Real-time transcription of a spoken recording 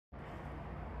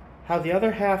How the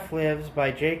Other Half Lives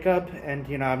by Jacob, and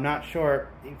I'm not sure,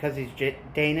 because he's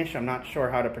Danish, I'm not sure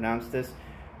how to pronounce this.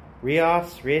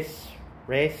 Reis,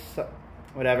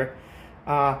 whatever.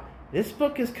 This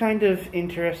book is kind of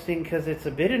interesting because it's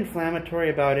a bit inflammatory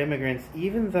about immigrants,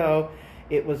 even though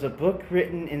it was a book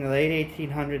written in the late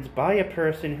 1800s by a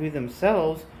person who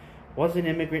themselves was an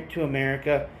immigrant to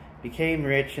America, became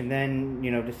rich, and then,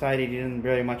 decided he didn't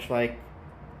very much like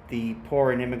the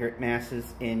poor and immigrant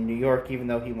masses in New York, even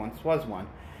though he once was one.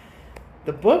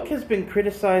 The book has been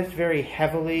criticized very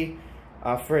heavily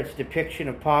for its depiction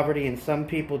of poverty, and some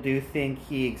people do think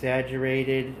he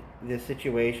exaggerated the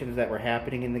situations that were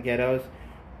happening in the ghettos.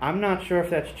 I'm not sure if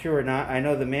that's true or not. I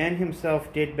know the man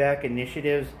himself did back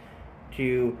initiatives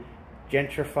to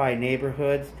gentrify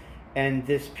neighborhoods, and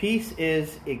this piece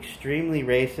is extremely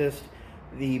racist.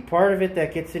 The part of it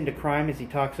that gets into crime is he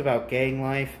talks about gang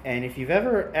life, and if you've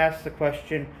ever asked the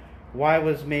question, why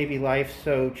was maybe life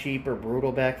so cheap or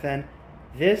brutal back then,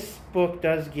 this book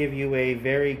does give you a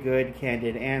very good,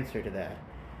 candid answer to that.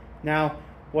 Now,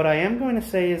 what I am going to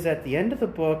say is at the end of the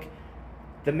book,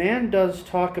 the man does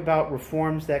talk about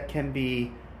reforms that can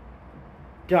be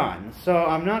done. So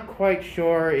I'm not quite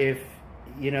sure if,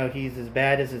 he's as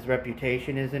bad as his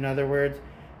reputation is, in other words,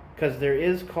 because there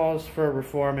is calls for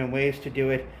reform and ways to do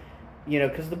it,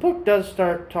 because the book does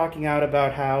start talking out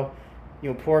about how,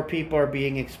 poor people are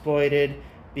being exploited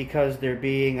because they're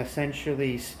being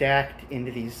essentially stacked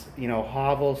into these,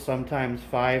 hovels, sometimes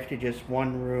 5 to just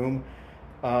 1 room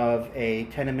of a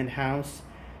tenement house,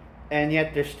 and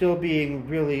yet they're still being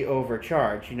really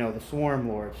overcharged, the swarm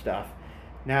lord stuff.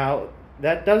 Now,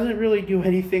 that doesn't really do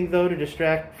anything, though, to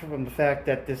distract from the fact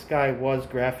that this guy was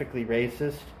graphically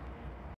racist.